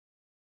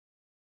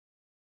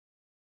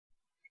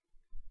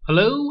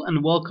Hello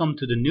and welcome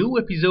to the new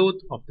episode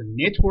of the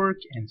Network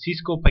and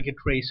Cisco Packet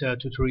Tracer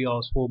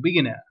tutorials for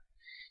beginner.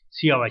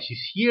 CRH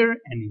is here,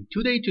 and in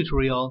today's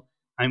tutorial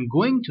I'm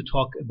going to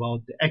talk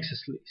about the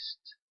access list.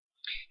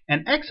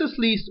 An access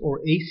list, or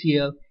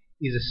ACL,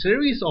 is a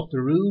series of the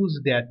rules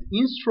that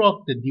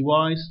instruct the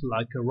device,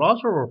 like a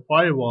router or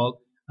firewall,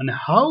 on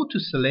how to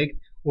select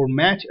or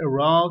match a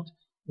route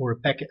or a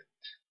packet.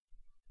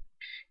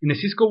 In the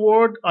Cisco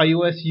world,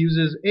 iOS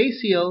uses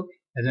ACL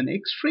as an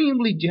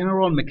extremely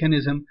general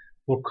mechanism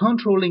for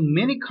controlling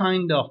many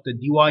kinds of the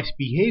device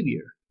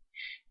behavior.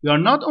 We are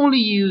not only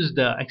use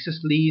the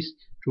access list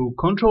to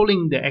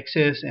controlling the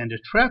access and the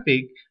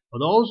traffic,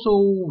 but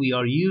also we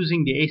are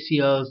using the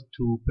ACLs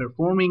to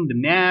performing the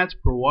NAT,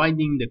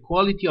 providing the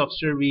quality of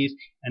service,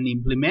 and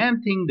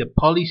implementing the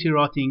policy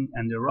routing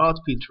and the route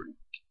filtering.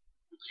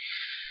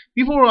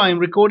 Before I'm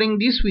recording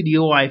this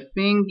video, I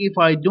think if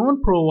I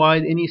don't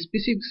provide any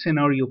specific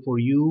scenario for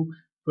you,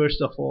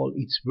 first of all,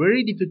 it's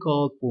very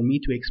difficult for me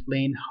to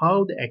explain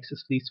how the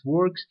access list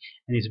works,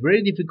 and it's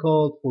very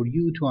difficult for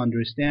you to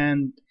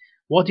understand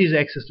what is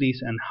access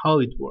list and how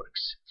it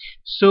works.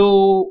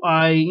 So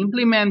I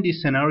implement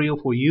this scenario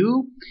for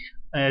you.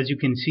 As you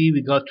can see,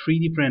 we got three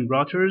different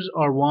routers,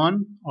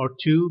 R1,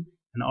 R2,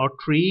 and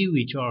R3,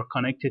 which are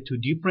connected to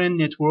different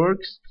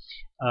networks.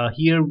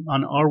 Here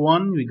on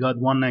R1 we got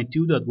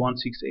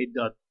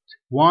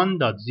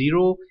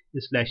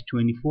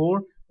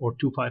 192.168.1.0/24 or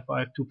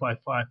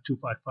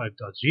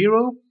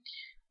 255.255.255.0.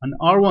 On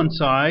R1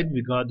 side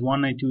we got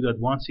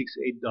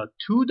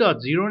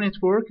 192.168.2.0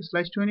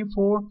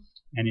 network/24,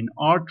 and in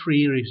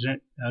R3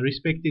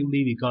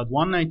 respectively we got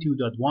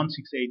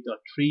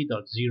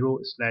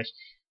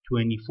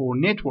 192.168.3.0/24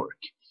 network.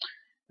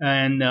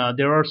 And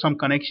there are some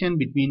connection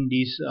between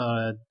these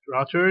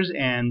routers,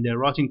 and the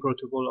routing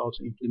protocol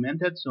also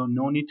implemented, so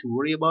no need to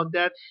worry about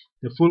that.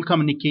 The full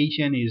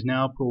communication is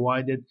now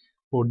provided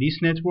for these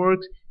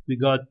networks. We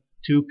got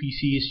two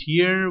PCs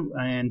here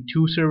and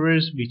two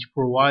servers which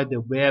provide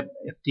the web,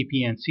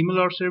 FTP, and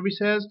similar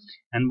services,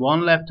 and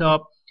one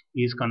laptop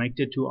is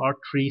connected to our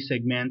three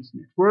segments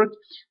network.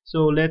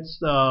 So let's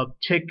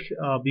check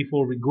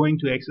before we going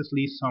to access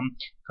list some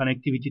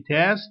connectivity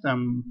test.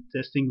 I'm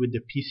testing with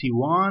the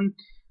PC1.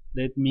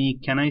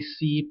 Can I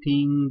see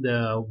ping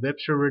the web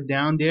server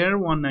down there,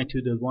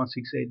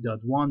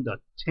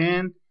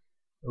 192.168.1.10.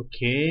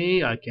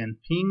 okay, I can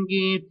ping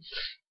it,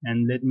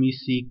 and let me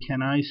see,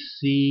 can I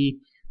see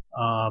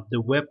the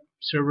web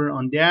server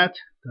on that,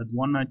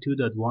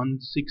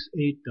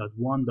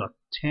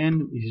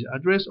 192.168.1.10 is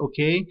address.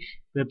 Okay,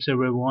 web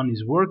server 1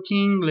 is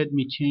working. Let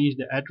me change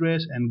the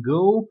address and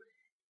go,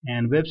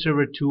 and web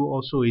server 2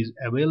 also is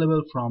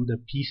available from the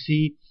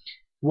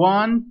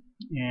PC1,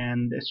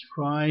 and let's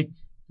try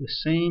the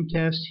same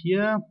test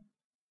here,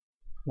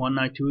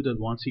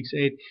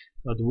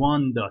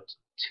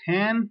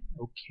 192.168.1.10.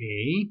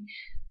 okay,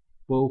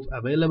 both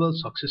available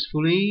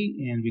successfully,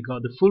 and we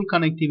got the full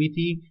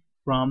connectivity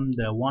from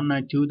the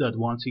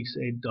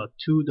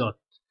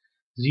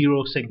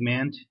 192.168.2.0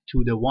 segment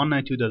to the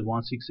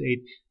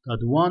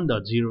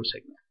 192.168.1.0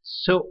 segment.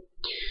 So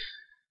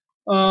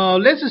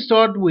let's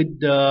start with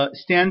the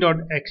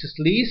standard access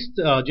list.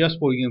 Just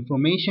for your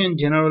information,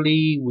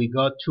 generally we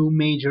got two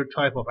major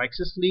type of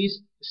access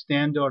lists,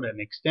 standard and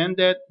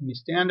extended. In the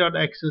standard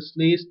access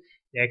list,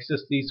 the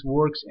access list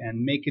works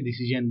and make a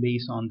decision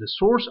based on the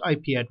source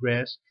IP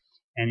address,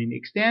 and in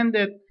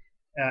extended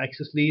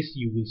access list,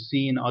 you will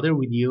see in other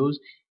videos,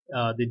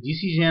 the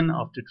decision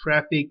of the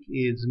traffic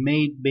is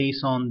made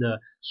based on the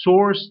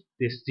source,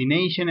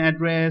 destination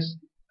address,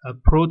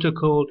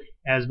 protocol,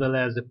 as well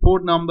as the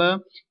port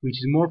number, which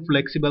is more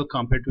flexible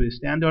compared to the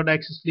standard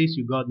access list.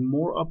 You got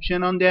more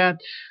option on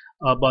that,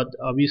 but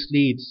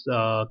obviously it's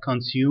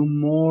consume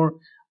more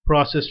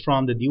process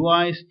from the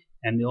device,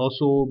 and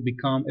also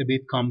become a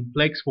bit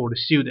complex for the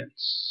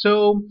students.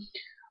 So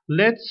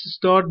let's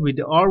start with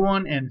the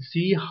R1 and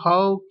see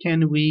how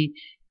can we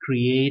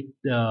create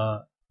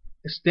the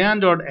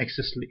standard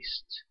access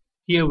list.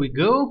 Here we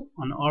go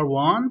on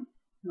R1,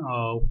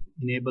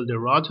 enable the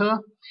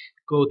router,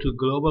 go to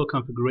global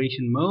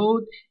configuration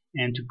mode,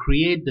 and to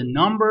create the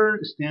number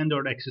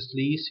standard access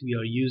list we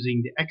are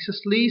using the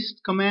access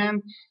list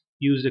command.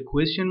 Use the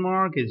question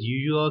mark as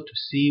usual to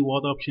see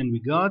what option we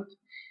got.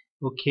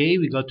 Okay,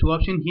 we got two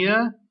options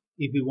here.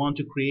 If we want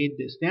to create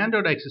the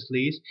standard access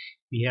list,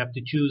 we have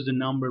to choose the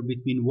number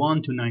between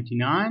 1 to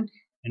 99,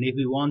 and if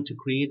we want to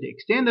create the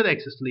extended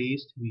access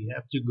list, we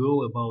have to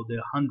go about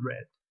the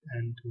 100,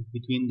 and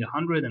between the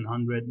 100 and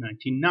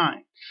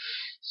 199.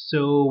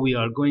 So we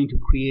are going to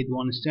create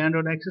one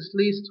standard access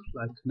list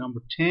like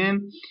number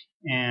 10,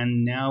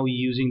 and now we're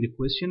using the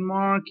question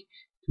mark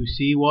to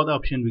see what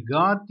option we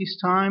got. This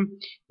time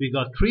we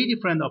got three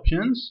different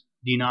options: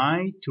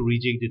 deny, to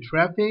reject the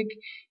traffic.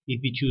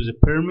 If we choose a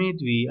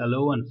permit, we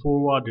allow and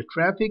forward the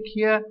traffic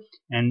here,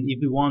 and if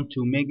we want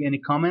to make any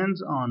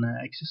comments on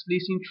access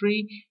list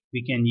entry,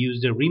 we can use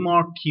the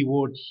remark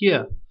keyword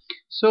here.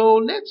 So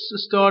let's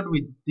start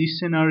with this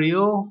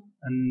scenario,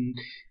 and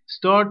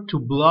start to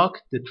block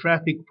the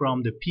traffic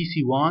from the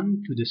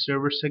PC1 to the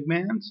server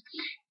segments.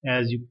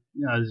 As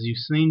you've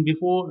seen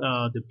before,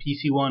 the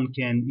PC1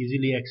 can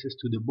easily access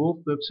to the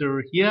both web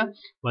server here,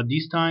 but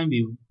this time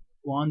we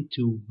want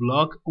to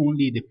block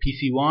only the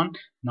PC1,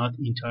 not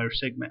entire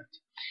segment.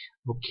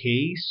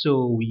 Okay,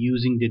 so we're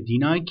using the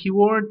deny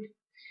keyword,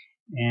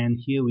 and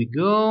here we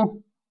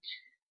go.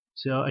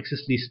 So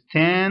access list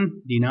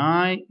 10,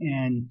 deny,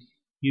 and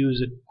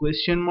use a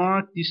question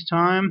mark this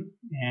time,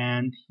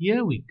 and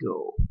here we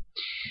go.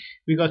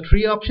 We got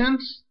three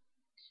options.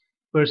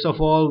 First of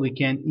all, we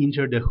can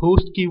enter the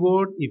host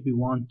keyword if we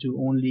want to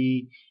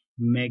only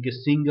make a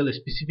single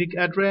specific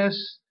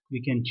address.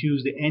 We can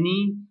choose the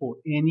any for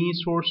any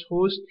source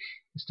host.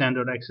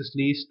 Standard access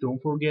list,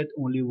 don't forget,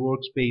 only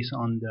works based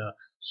on the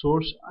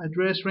source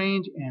address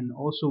range, and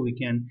also we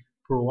can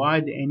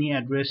provide any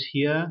address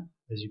here.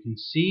 As you can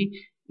see,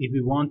 if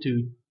we want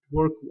to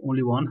work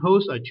only one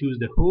host, I choose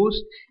the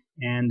host,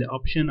 and the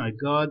option I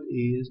got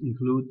is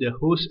include the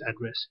host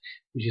address,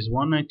 which is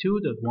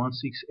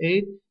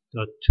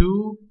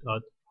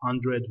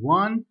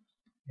 192.168.2.101,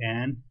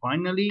 and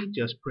finally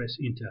just press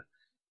enter.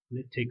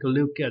 Let's take a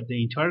look at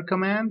the entire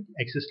command.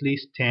 Access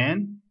list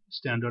 10,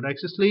 standard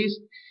access list,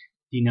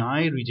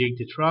 deny, reject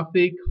the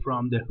traffic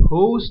from the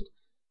host,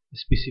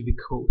 specific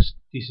host.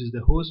 This is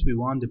the host we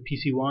want the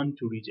PC1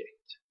 to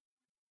reject.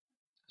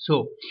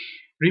 So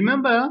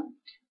remember,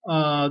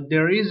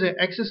 there is an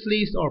access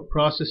list or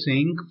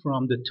processing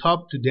from the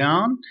top to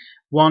down,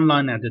 one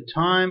line at a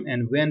time,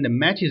 and when the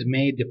match is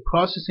made, the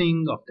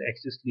processing of the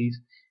access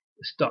list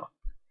stops.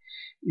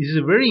 This is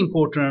a very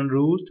important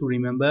rule to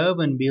remember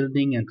when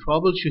building and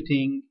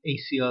troubleshooting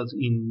ACLs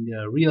in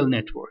real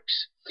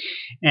networks.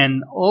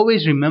 And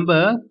always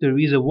remember, there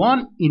is a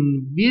one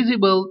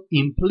invisible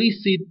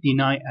implicit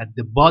deny at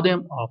the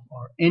bottom of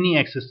any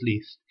access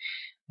list.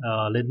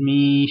 Let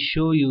me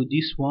show you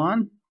this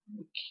one.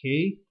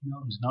 Okay,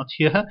 no, it's not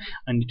here.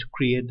 I need to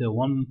create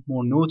one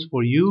more note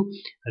for you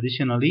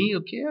additionally.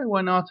 Okay,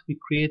 why not we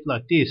create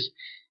like this?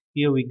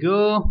 Here we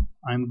go.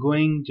 I'm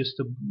going just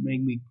to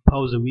make me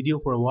pause the video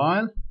for a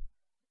while.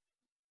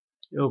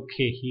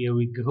 Okay, here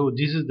we go.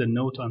 This is the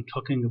note I'm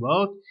talking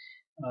about.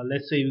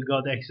 Let's say we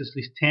got access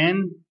list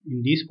 10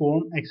 in this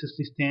form. Access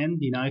list 10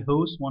 deny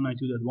host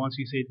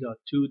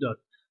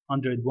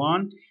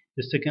 192.168.2.101.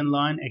 The second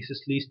line,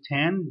 access list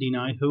 10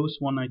 deny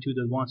host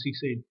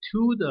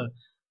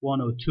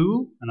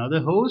 192.168.2.102,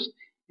 another host.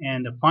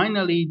 And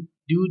finally,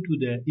 due to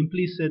the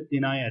implicit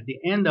deny at the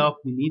end of,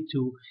 we need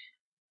to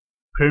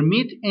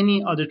permit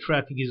any other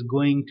traffic is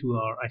going to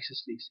our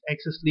access list.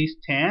 Access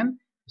list 10,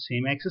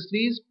 same access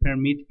list,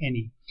 permit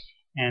any.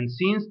 And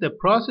since the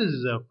process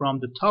is from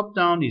the top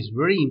down, is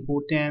very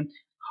important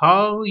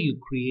how you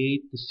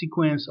create the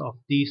sequence of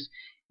this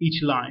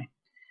each line.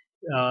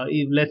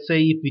 If let's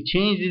say if we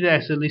change the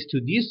access list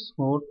to this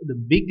mode, the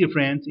big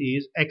difference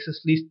is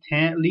access list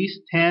 10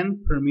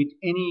 permit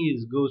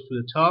any goes to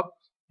the top,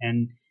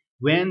 and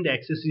when the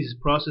access is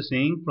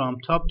processing from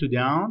top to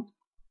down,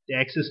 the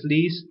access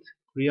list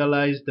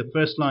realize the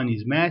first line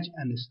is match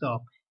and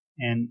stop,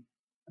 and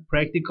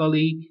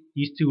practically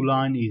these two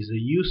lines is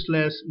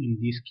useless in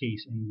this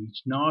case and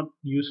it's not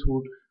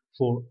useful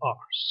for R.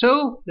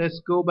 So let's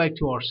go back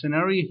to our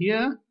scenario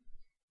here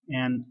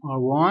and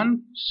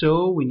R1.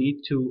 So we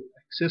need to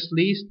access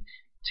list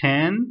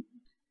 10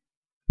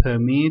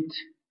 permit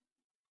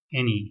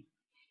any,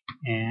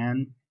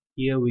 and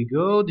here we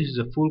go. This is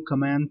a full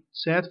command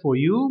set for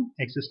you.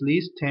 Access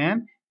list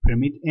 10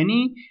 permit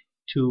any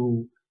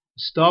to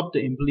stop the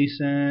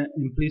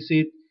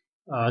implicit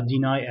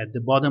deny at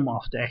the bottom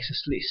of the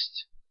access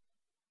list.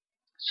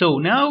 So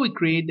now we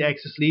create the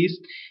access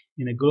list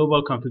in a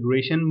global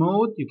configuration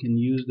mode. You can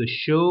use the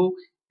show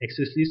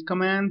access list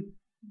command,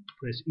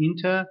 press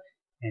enter,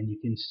 and you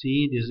can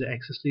see this is the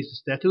access list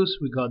status.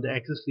 We got the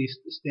access list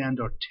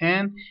standard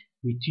 10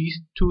 with these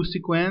two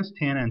sequence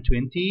 10 and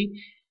 20,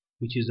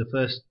 which is the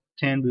first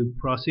 10 will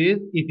proceed.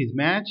 If it's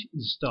match,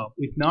 is stop.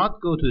 If not,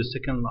 go to the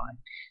second line.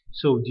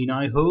 So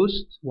deny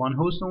host, one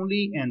host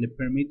only, and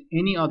permit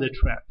any other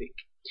traffic.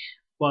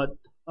 But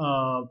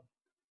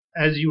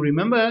as you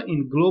remember,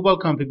 in global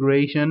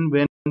configuration,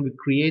 when we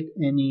create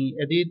any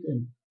edit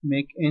and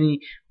make any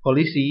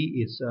policy,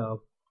 it's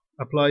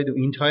applied to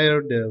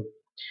entire the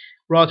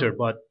router.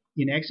 But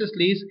in access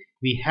list,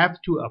 we have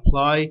to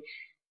apply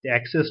the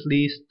access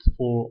list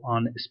for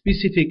on a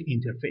specific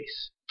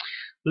interface.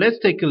 Let's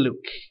take a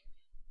look.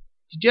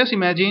 Just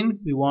imagine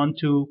we want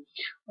to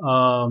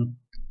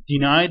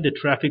deny the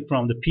traffic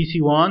from the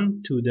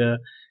PC1 to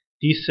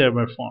this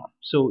server farm.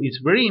 So it's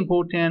very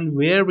important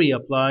where we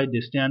apply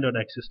the standard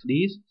access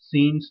list,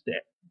 since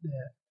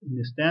in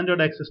the standard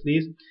access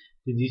list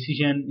the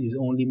decision is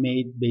only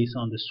made based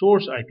on the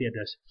source IP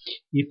address.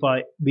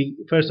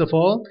 First of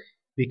all,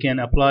 we can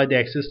apply the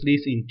access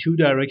list in two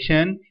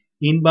directions,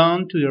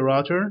 inbound to the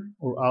router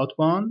or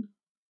outbound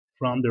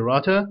from the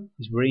router.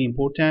 It's very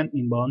important,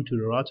 inbound to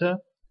the router,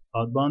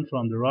 outbound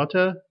from the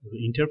router, the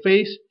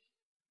interface,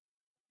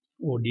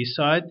 or this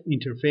side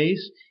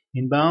interface,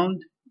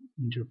 inbound,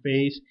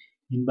 interface,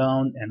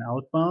 inbound and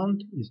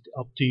outbound. It's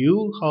up to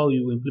you how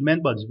you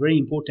implement, but it's very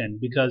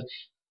important because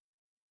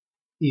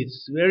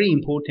it's very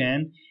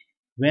important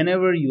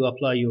whenever you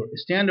apply your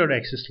standard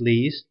access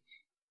list,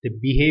 the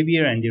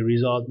behavior and the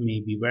result may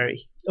be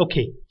vary.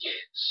 Okay,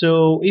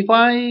 so if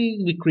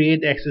we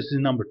create access list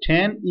number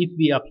 10, if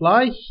we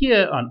apply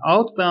here an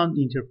outbound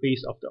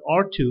interface of the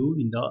R2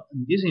 in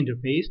this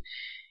interface,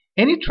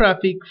 any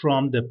traffic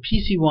from the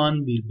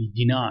PC1 will be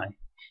denied,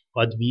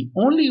 but we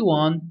only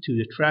want to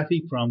the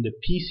traffic from the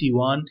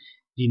PC1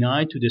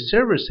 denied to the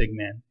server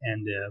segment,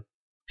 and the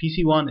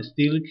PC1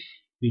 still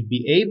will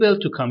be able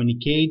to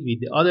communicate with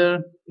the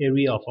other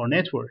area of our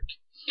network.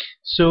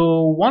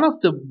 So one of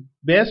the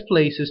best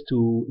places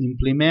to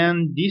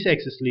implement this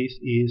access list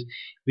is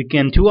we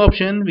can two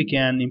options. We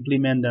can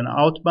implement an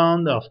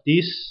outbound of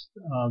this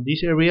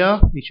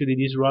area, actually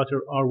this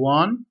router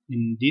R1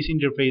 in this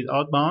interface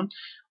outbound,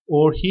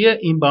 or here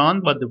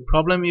inbound. But the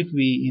problem, if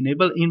we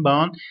enable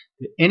inbound,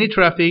 any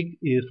traffic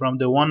is from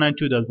the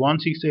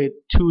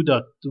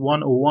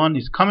 192.168.2.101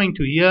 is coming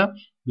to here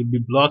will be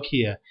blocked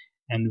here,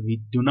 and we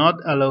do not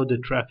allow the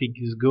traffic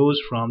goes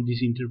from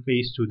this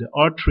interface to the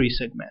R3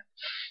 segment.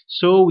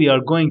 So we are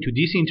going to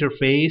this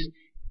interface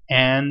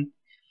and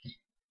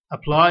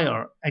apply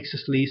our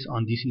access list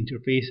on this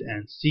interface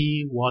and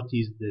see what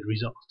is the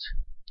result.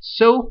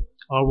 So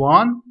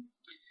R1,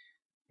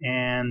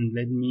 and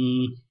let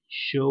me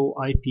show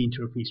IP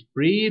interface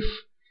brief.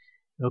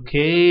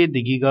 Okay,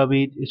 the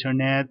gigabit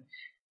Ethernet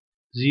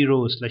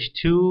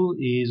 0/2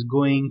 is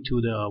going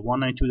to the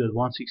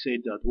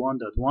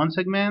 192.168.1.1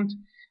 segment.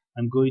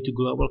 I'm going to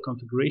global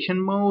configuration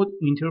mode,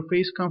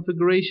 interface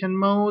configuration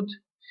mode,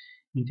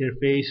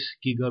 interface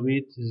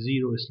gigabit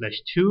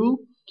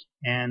 0/2,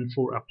 and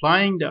for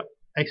applying the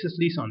access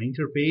list on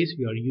interface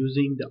we are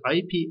using the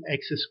IP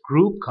access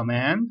group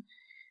command,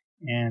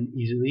 and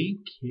easily,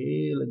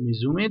 okay, let me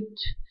zoom it,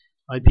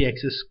 IP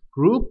access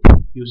group,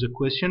 use a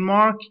question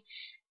mark,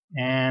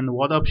 and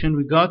what option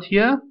we got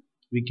here?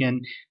 We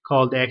can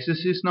call the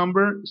access list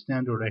number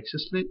standard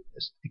access list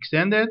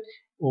extended,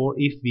 or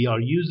if we are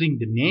using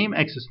the name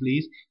access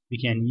list, we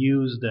can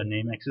use the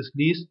name access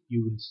list.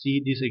 You will see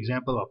this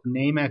example of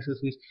name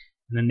access list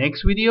in the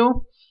next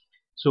video.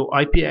 So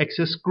IP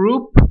access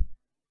group,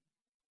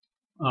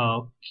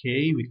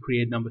 okay, we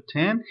create number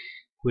 10,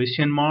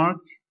 question mark,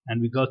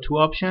 and we got two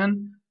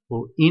options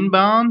for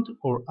inbound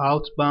or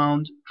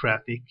outbound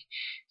traffic.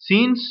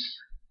 Since,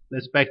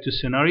 let's back to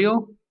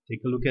scenario,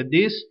 take a look at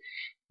this.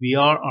 We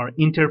are our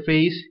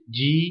interface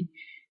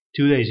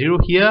G2.0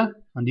 here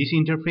on this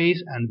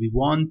interface, and we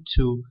want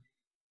to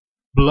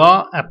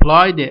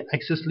apply the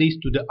access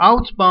list to the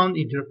outbound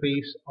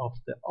interface of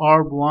the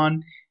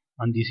R1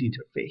 on this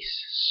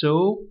interface.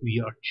 So we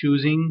are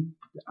choosing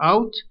the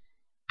out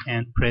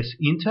and press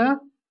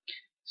enter.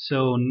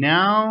 So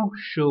now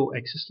show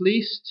access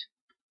list.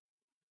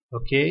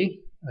 Okay,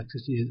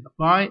 access list is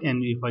applied,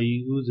 and if I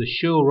use the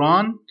show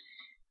run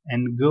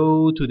and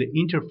go to the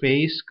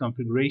interface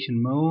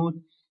configuration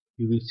mode,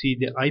 you will see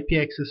the IP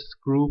access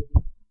group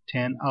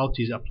 10 out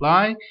is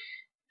applied.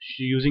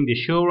 Using the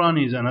show run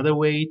is another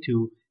way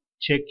to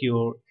check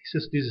your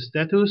access list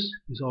status,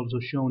 is also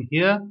shown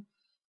here.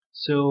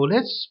 So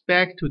let's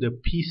back to the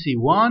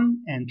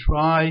PC1 and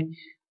try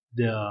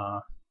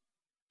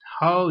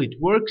how it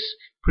works.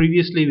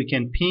 Previously we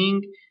can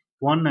ping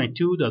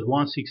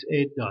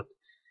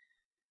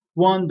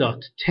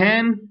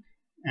 192.168.1.10,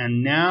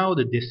 and now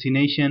the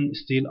destination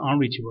is still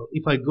unreachable.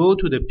 If I go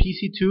to the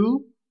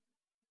PC2,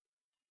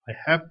 I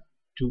have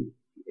to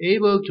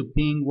able to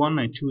ping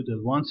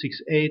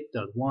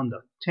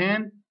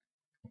 192.168.1.10,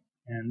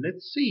 and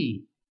let's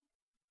see.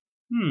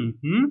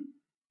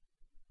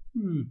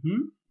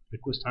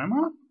 Request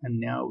timeout, and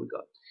now we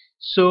got.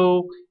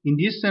 So in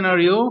this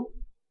scenario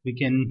we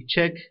can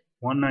check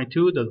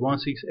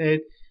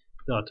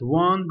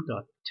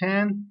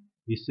 192.168.1.10.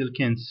 we still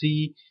can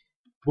see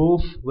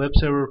both web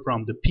server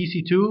from the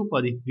PC2,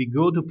 but if we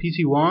go to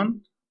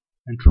PC1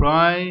 and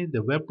try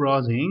the web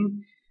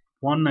browsing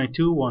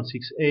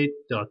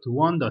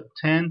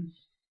 192.168.1.10,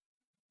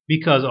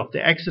 because of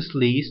the access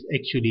list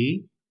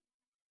actually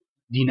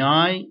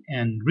deny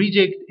and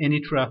reject any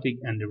traffic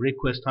and the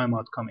request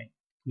timeout coming.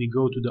 We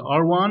go to the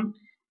R1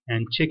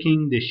 and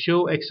checking the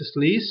show access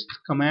list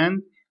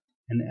command,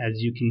 and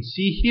as you can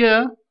see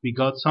here we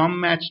got some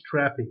match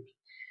traffic.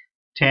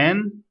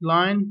 10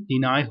 line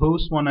deny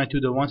host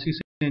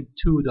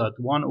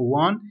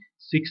 192.168.2.101,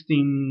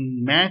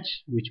 16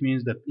 match, which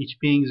means that each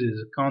ping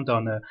is count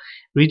on a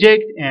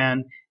reject,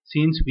 and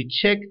since we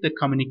check the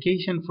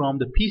communication from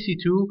the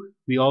PC2,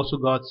 we also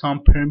got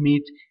some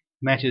permit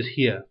matches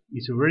here.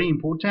 It's very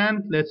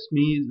important. Let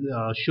me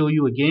show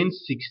you again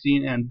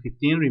 16 and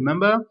 15.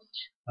 Remember,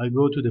 I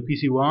go to the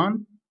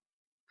PC1,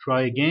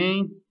 try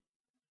again,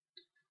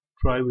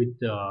 try with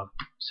the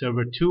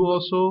server 2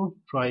 also,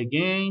 try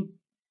again,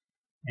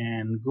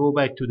 and go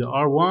back to the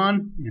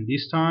R1, and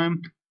this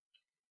time,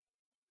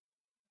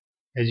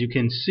 as you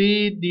can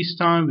see, this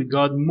time we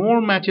got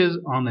more matches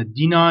on a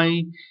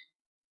deny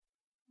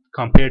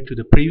compared to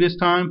the previous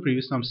time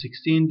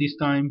 16, this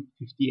time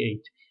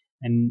 58.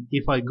 And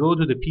if I go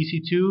to the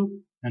PC2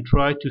 and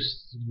try to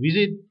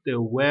visit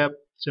the web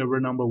server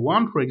number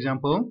 1, for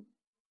example,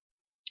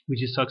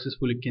 which is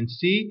successful, you can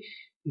see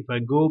if I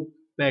go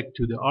back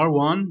to the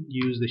R1,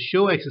 use the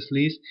show access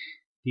list,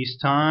 this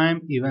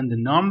time even the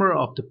number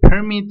of the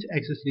permit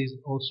access list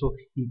also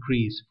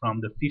increased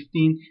from the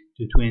 15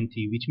 to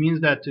 20, which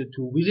means that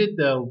to visit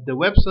the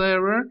web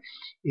server,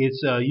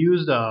 it's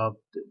used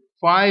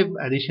 5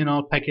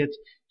 additional packets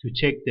to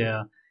check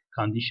the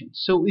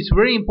conditions. So it's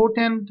very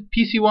important.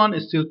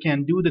 PC1 still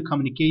can do the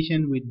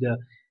communication with the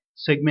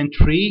segment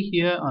 3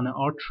 here on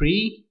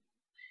R3.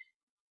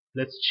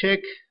 Let's check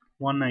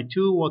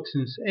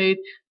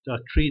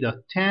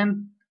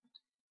 192.168.3.10.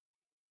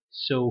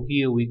 So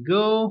here we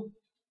go,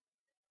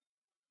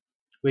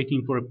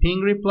 waiting for a ping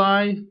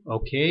reply.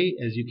 Okay,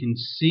 as you can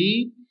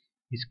see,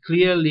 it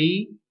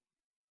clearly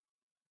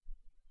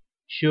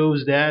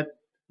shows that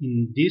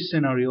in this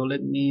scenario,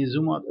 let me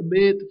zoom out a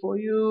bit for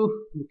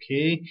you.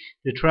 Okay,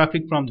 the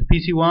traffic from the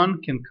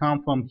PC1 can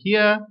come from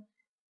here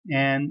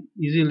and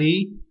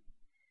easily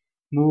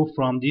move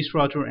from this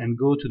router and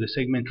go to the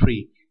segment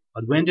 3.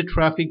 But when the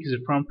traffic is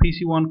from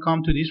PC1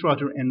 come to this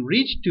router and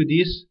reach to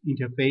this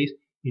interface,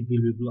 it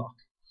will be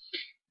blocked.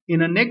 In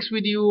the next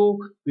video,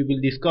 we will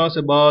discuss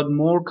about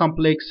more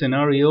complex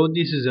scenario.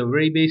 This is a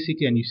very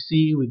basic, and you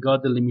see we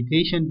got the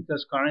limitation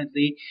because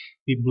currently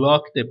we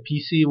block the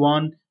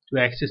PC1 to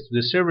access to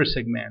the server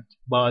segment.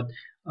 But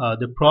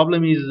the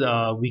problem is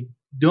we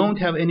don't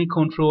have any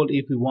control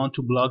if we want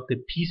to block the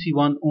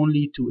PC1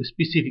 only to a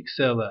specific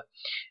server.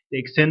 The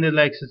extended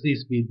access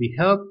list will be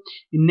helped.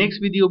 In next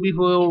video,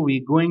 before we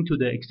going to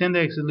the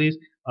extended access list,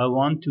 I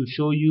want to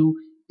show you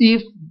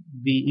if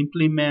we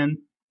implement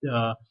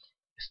the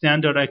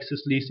standard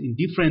access list in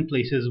different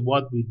places,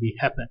 what will be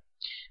happen.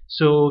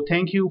 So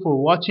thank you for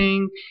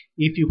watching.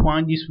 If you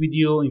find this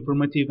video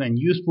informative and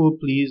useful,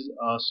 please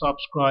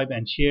subscribe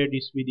and share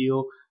this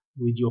video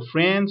with your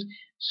friends.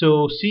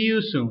 So see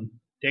you soon.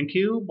 Thank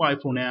you. Bye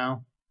for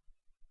now.